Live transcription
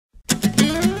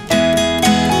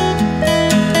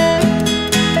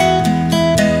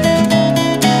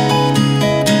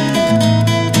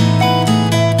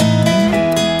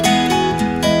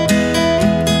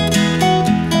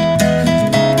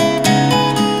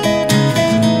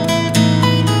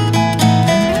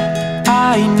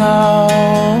know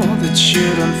that you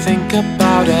don't think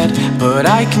about it, but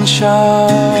I can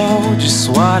show just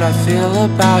what I feel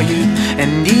about you.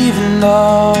 And even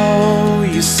though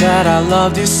you said I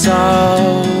loved you so,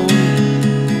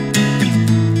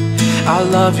 I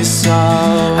love you so.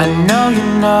 I know you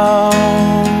know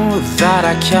that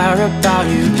I care about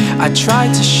you. I try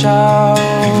to show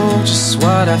just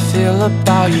what I feel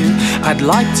about you. I'd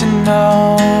like to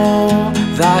know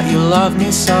that you love me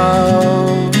so,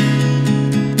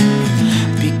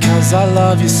 because I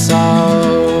love you so.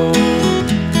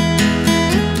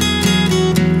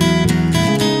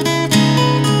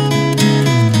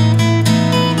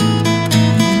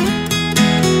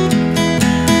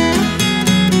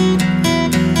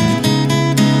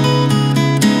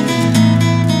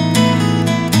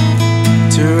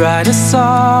 To write a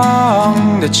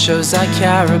song that shows I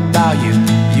care about you.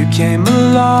 You came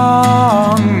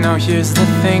along, now here's the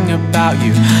thing about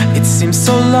you. It seems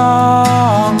so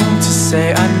long to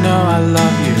say I know I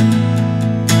love you.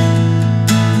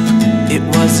 It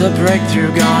was a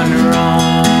breakthrough gone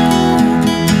wrong.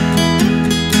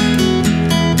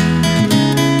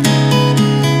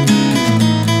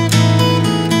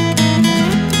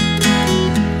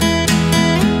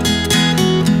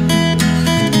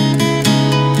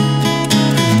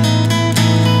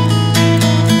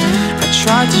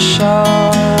 Tried to show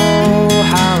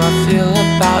how I feel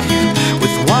about you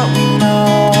with what we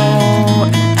know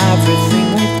and everything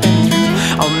we've been through.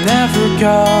 I'll never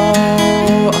go,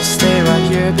 I'll stay right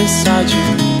here beside you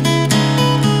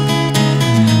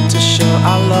to show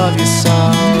I love you so.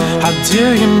 How do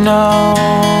you know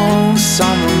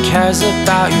someone cares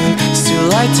about you? It's too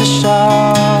late to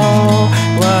show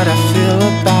what I feel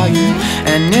about you.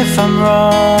 And if I'm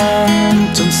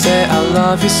wrong, don't say I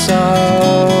love you so.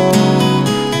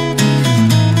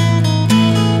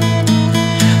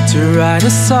 To write a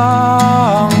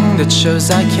song that shows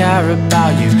I care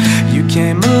about you. You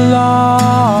came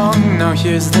along, now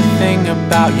here's the thing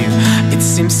about you. It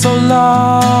seems so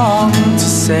long to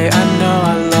say I know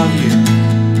I love you.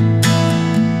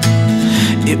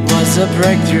 It was a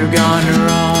breakthrough gone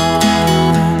wrong.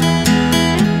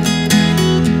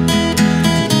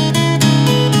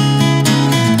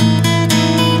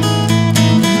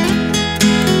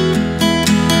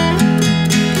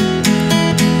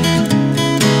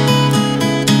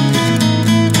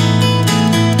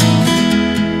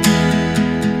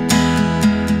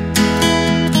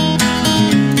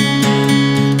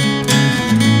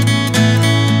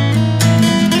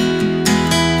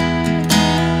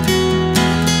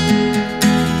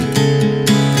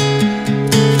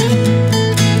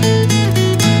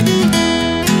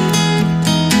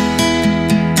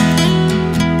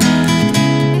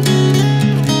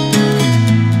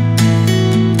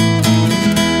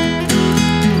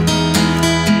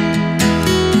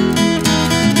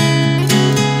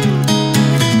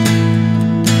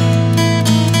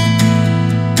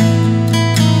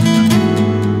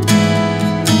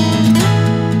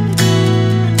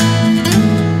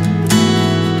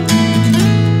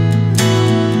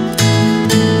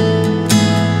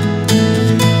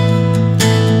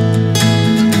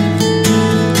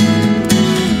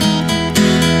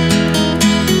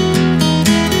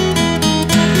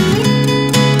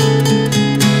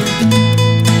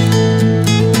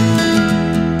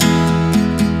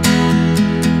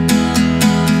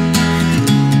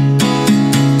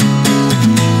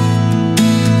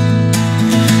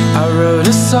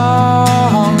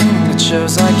 Song that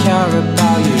shows I care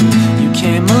about you. You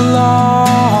came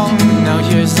along, now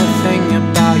here's the thing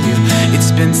about you.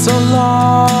 It's been so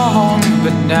long,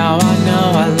 but now I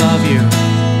know I love you.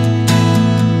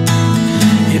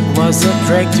 It was a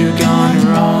breakthrough gone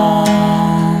wrong.